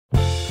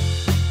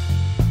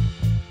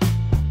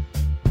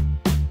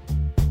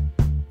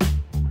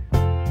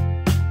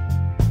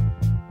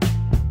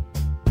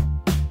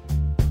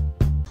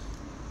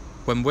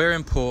When we're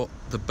in port,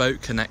 the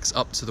boat connects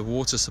up to the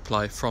water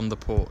supply from the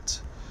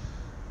port.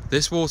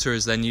 This water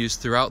is then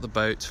used throughout the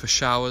boat for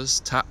showers,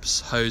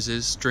 taps,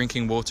 hoses,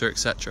 drinking water,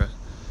 etc.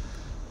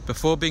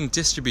 Before being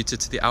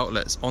distributed to the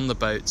outlets on the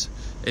boat,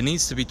 it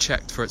needs to be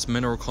checked for its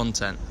mineral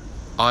content,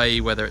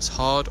 i.e. whether it's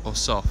hard or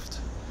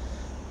soft.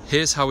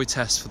 Here's how we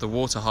test for the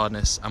water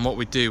hardness and what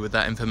we do with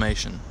that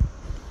information.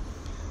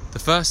 The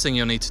first thing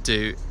you'll need to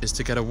do is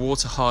to get a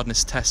water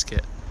hardness test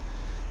kit.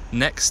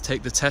 Next,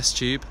 take the test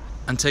tube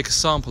and take a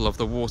sample of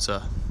the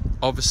water,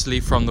 obviously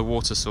from the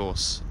water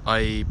source,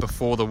 i.e.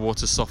 before the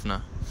water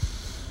softener.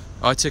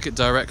 I took it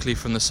directly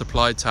from the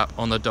supply tap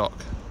on the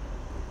dock.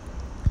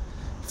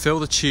 Fill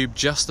the tube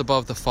just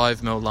above the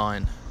 5 ml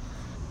line.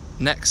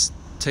 Next,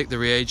 take the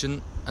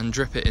reagent and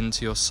drip it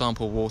into your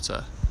sample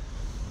water.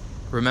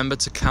 Remember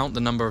to count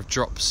the number of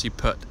drops you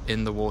put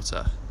in the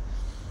water.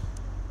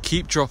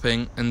 Keep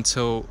dropping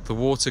until the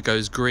water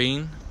goes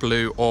green,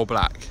 blue or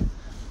black.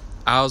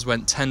 Ours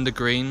went tender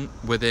green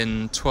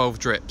within 12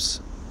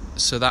 drips,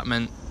 so that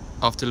meant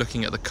after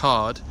looking at the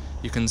card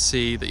you can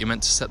see that you're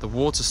meant to set the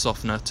water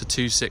softener to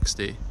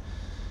 260.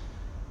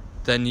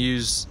 Then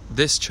use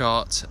this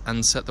chart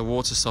and set the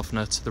water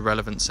softener to the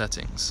relevant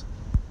settings.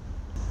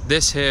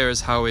 This here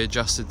is how we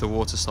adjusted the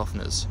water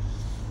softeners.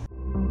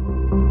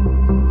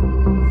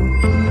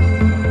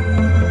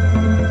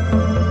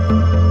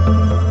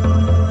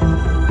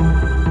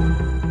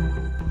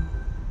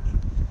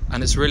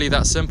 And it's really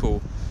that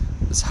simple.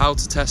 It's how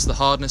to test the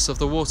hardness of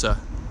the water.